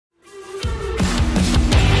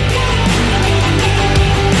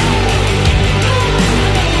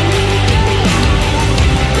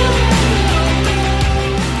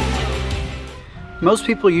Most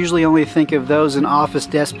people usually only think of those in office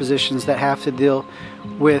desk positions that have to deal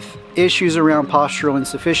with issues around postural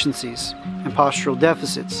insufficiencies and postural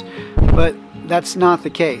deficits, but that's not the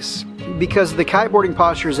case, because the kiteboarding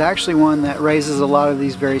posture is actually one that raises a lot of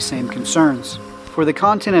these very same concerns. For the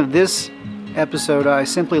content of this episode, I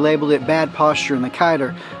simply labeled it bad posture in the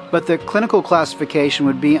kiter, but the clinical classification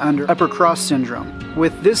would be under upper cross syndrome.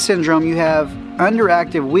 With this syndrome, you have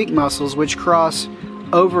underactive weak muscles which cross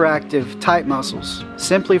overactive tight muscles,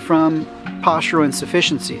 simply from postural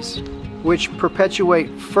insufficiencies, which perpetuate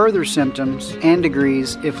further symptoms and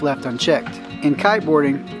degrees if left unchecked. In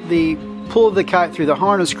kiteboarding, the pull of the kite through the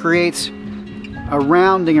harness creates a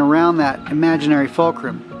rounding around that imaginary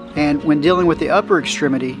fulcrum. And when dealing with the upper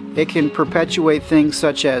extremity, it can perpetuate things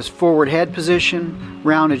such as forward head position,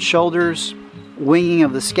 rounded shoulders, winging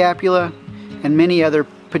of the scapula, and many other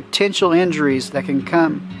potential injuries that can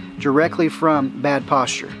come directly from bad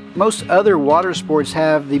posture. Most other water sports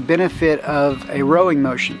have the benefit of a rowing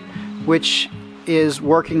motion, which is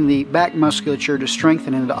working the back musculature to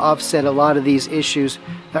strengthen and to offset a lot of these issues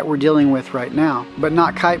that we're dealing with right now, but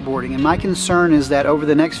not kiteboarding. And my concern is that over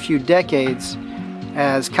the next few decades,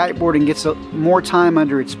 as kiteboarding gets more time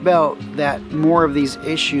under its belt, that more of these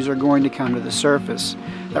issues are going to come to the surface.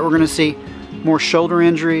 That we're going to see more shoulder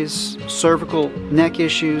injuries, cervical neck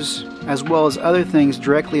issues, as well as other things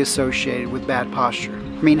directly associated with bad posture.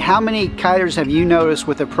 I mean, how many kiters have you noticed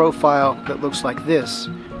with a profile that looks like this?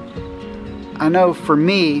 I know for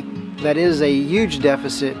me, that is a huge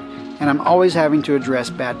deficit, and I'm always having to address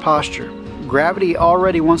bad posture. Gravity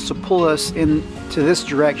already wants to pull us into this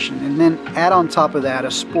direction, and then add on top of that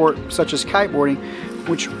a sport such as kiteboarding,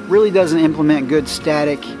 which really doesn't implement good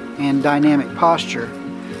static and dynamic posture,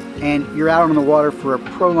 and you're out on the water for a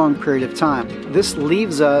prolonged period of time. This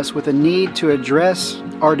leaves us with a need to address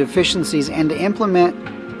our deficiencies and to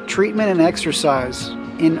implement treatment and exercise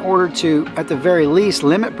in order to, at the very least,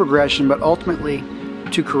 limit progression, but ultimately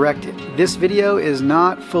to correct it. This video is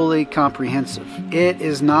not fully comprehensive. It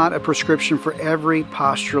is not a prescription for every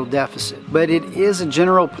postural deficit, but it is a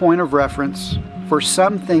general point of reference for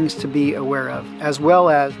some things to be aware of, as well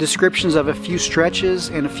as descriptions of a few stretches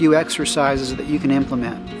and a few exercises that you can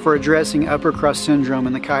implement for addressing upper cross syndrome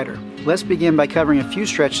in the kiter. Let's begin by covering a few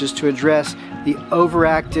stretches to address the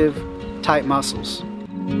overactive tight muscles.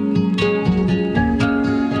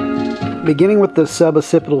 Beginning with the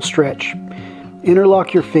suboccipital stretch.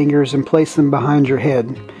 Interlock your fingers and place them behind your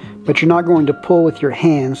head, but you're not going to pull with your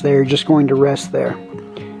hands, they're just going to rest there.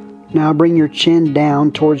 Now bring your chin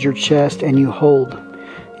down towards your chest and you hold.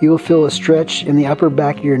 You will feel a stretch in the upper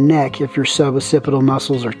back of your neck if your suboccipital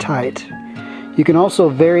muscles are tight. You can also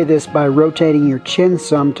vary this by rotating your chin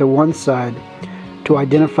some to one side to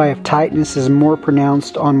identify if tightness is more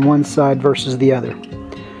pronounced on one side versus the other.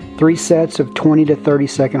 3 sets of 20 to 30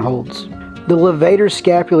 second holds. The levator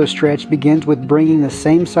scapular stretch begins with bringing the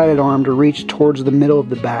same sided arm to reach towards the middle of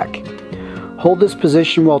the back. Hold this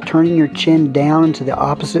position while turning your chin down into the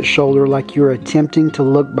opposite shoulder like you're attempting to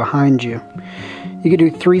look behind you. You can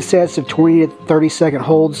do 3 sets of 20 to 30 second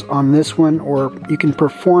holds on this one, or you can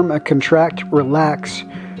perform a contract relax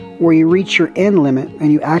where you reach your end limit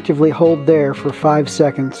and you actively hold there for 5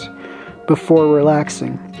 seconds before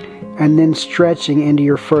relaxing and then stretching into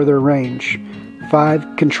your further range.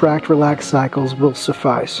 5 contract relax cycles will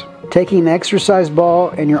suffice. Taking an exercise ball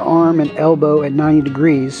and your arm and elbow at 90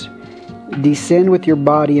 degrees, descend with your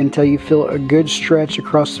body until you feel a good stretch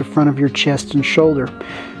across the front of your chest and shoulder.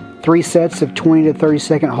 3 sets of 20 to 30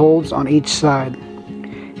 second holds on each side.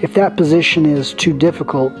 If that position is too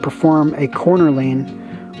difficult, perform a corner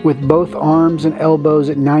lean with both arms and elbows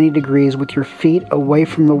at 90 degrees with your feet away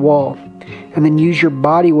from the wall, and then use your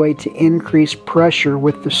body weight to increase pressure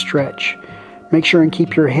with the stretch. Make sure and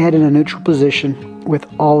keep your head in a neutral position with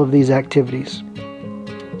all of these activities.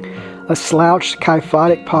 A slouched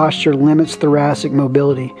kyphotic posture limits thoracic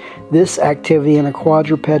mobility. This activity in a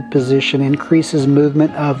quadruped position increases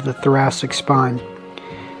movement of the thoracic spine.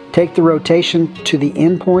 Take the rotation to the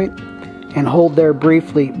end point and hold there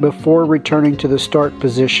briefly before returning to the start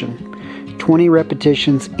position. 20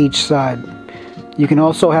 repetitions each side. You can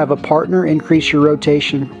also have a partner increase your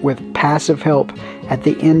rotation with passive help at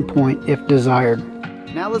the end point if desired.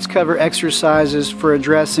 Now let's cover exercises for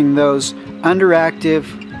addressing those underactive,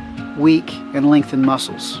 weak, and lengthened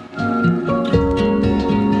muscles.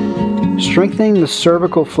 Strengthening the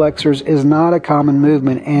cervical flexors is not a common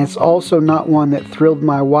movement, and it's also not one that thrilled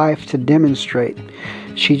my wife to demonstrate.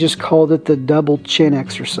 She just called it the double chin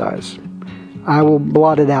exercise. I will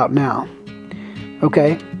blot it out now.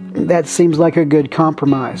 Okay, that seems like a good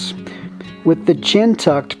compromise. With the chin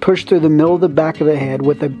tucked, push through the middle of the back of the head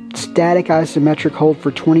with a static isometric hold for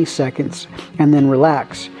 20 seconds and then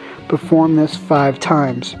relax. Perform this 5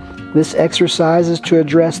 times. This exercise is to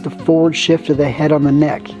address the forward shift of the head on the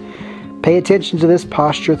neck. Pay attention to this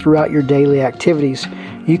posture throughout your daily activities.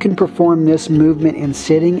 You can perform this movement in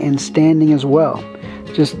sitting and standing as well.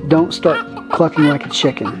 Just don't start clucking like a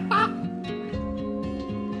chicken.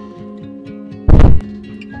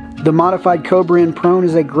 The modified Cobra in prone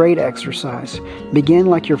is a great exercise. Begin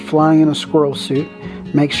like you're flying in a squirrel suit.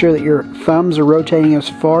 Make sure that your thumbs are rotating as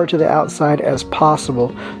far to the outside as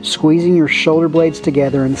possible, squeezing your shoulder blades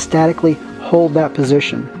together and statically hold that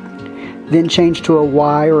position. Then change to a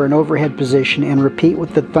Y or an overhead position and repeat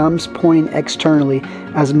with the thumbs pointing externally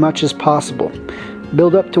as much as possible.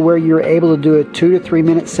 Build up to where you're able to do a 2 to 3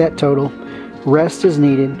 minute set total. Rest as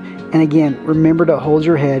needed, and again, remember to hold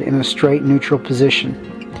your head in a straight neutral position.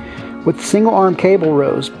 With single arm cable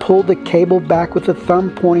rows, pull the cable back with the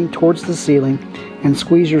thumb pointing towards the ceiling and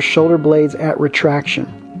squeeze your shoulder blades at retraction.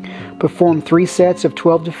 Perform 3 sets of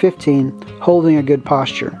 12 to 15, holding a good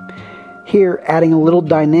posture. Here, adding a little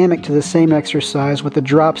dynamic to the same exercise with a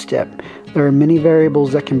drop step, there are many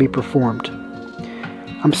variables that can be performed.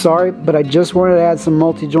 I'm sorry, but I just wanted to add some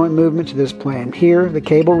multi-joint movement to this plan. Here, the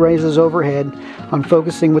cable raises overhead. I'm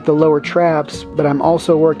focusing with the lower traps, but I'm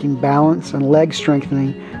also working balance and leg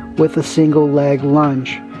strengthening with a single leg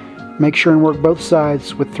lunge. Make sure and work both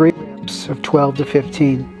sides with 3 reps of 12 to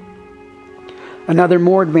 15. Another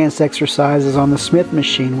more advanced exercise is on the Smith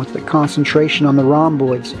machine with the concentration on the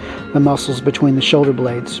rhomboids, the muscles between the shoulder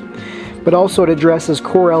blades. But also it addresses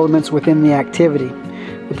core elements within the activity.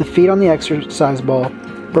 With the feet on the exercise ball,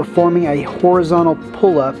 performing a horizontal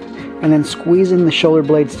pull-up and then squeezing the shoulder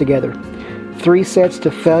blades together. 3 sets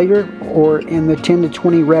to failure or in the 10 to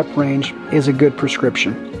 20 rep range is a good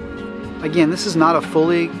prescription. Again, this is not a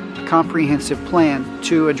fully comprehensive plan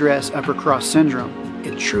to address upper cross syndrome.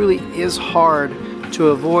 It truly is hard to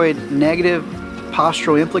avoid negative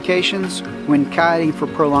postural implications when kiting for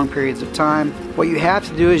prolonged periods of time. What you have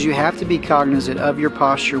to do is you have to be cognizant of your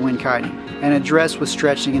posture when kiting and address with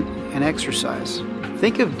stretching and exercise.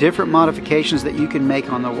 Think of different modifications that you can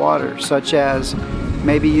make on the water, such as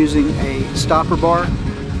maybe using a stopper bar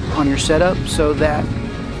on your setup so that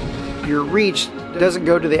your reach doesn't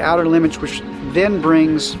go to the outer limits, which then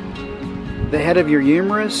brings the head of your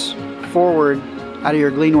humerus forward out of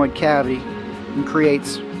your glenoid cavity and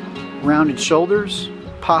creates rounded shoulders,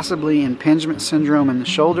 possibly impingement syndrome in the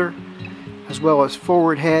shoulder, as well as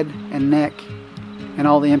forward head and neck, and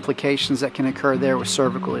all the implications that can occur there with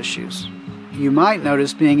cervical issues. You might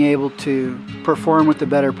notice being able to perform with a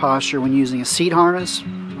better posture when using a seat harness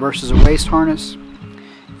versus a waist harness.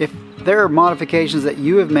 If there are modifications that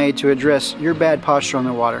you have made to address your bad posture on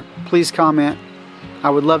the water, please comment. I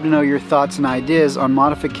would love to know your thoughts and ideas on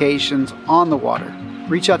modifications on the water.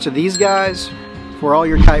 Reach out to these guys for all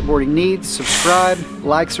your kiteboarding needs. Subscribe,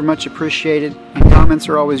 likes are much appreciated, and comments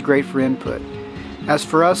are always great for input. As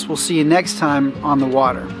for us, we'll see you next time on the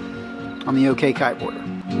water, on the OK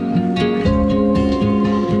Kiteboarder.